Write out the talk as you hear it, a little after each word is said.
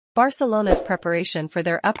Barcelona's preparation for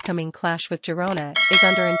their upcoming clash with Girona is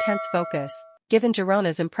under intense focus, given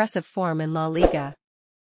Girona's impressive form in La Liga.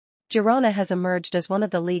 Girona has emerged as one of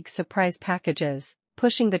the league's surprise packages,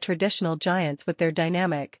 pushing the traditional giants with their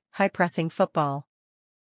dynamic, high-pressing football.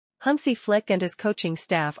 Hansi Flick and his coaching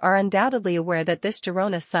staff are undoubtedly aware that this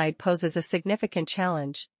Girona side poses a significant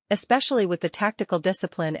challenge, especially with the tactical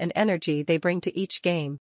discipline and energy they bring to each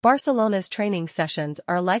game. Barcelona's training sessions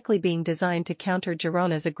are likely being designed to counter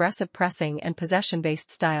Girona's aggressive pressing and possession-based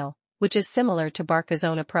style, which is similar to Barca's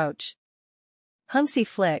own approach. Hansi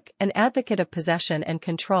Flick, an advocate of possession and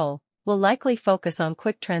control, will likely focus on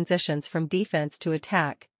quick transitions from defense to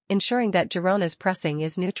attack, ensuring that Girona's pressing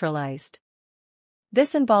is neutralized.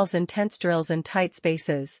 This involves intense drills in tight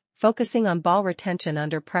spaces, focusing on ball retention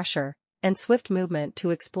under pressure, and swift movement to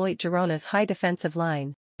exploit Girona's high defensive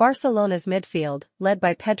line. Barcelona's midfield, led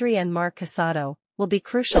by Pedri and Marc Casado, will be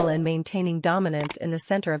crucial in maintaining dominance in the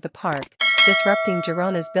center of the park, disrupting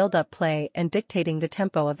Girona's build-up play and dictating the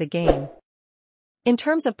tempo of the game. In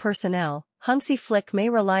terms of personnel, Hansi Flick may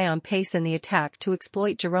rely on pace in the attack to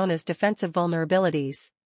exploit Girona's defensive vulnerabilities.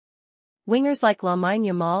 Wingers like Lamine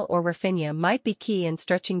Yamal or Rafinha might be key in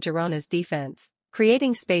stretching Girona's defense,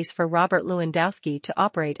 creating space for Robert Lewandowski to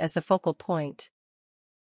operate as the focal point.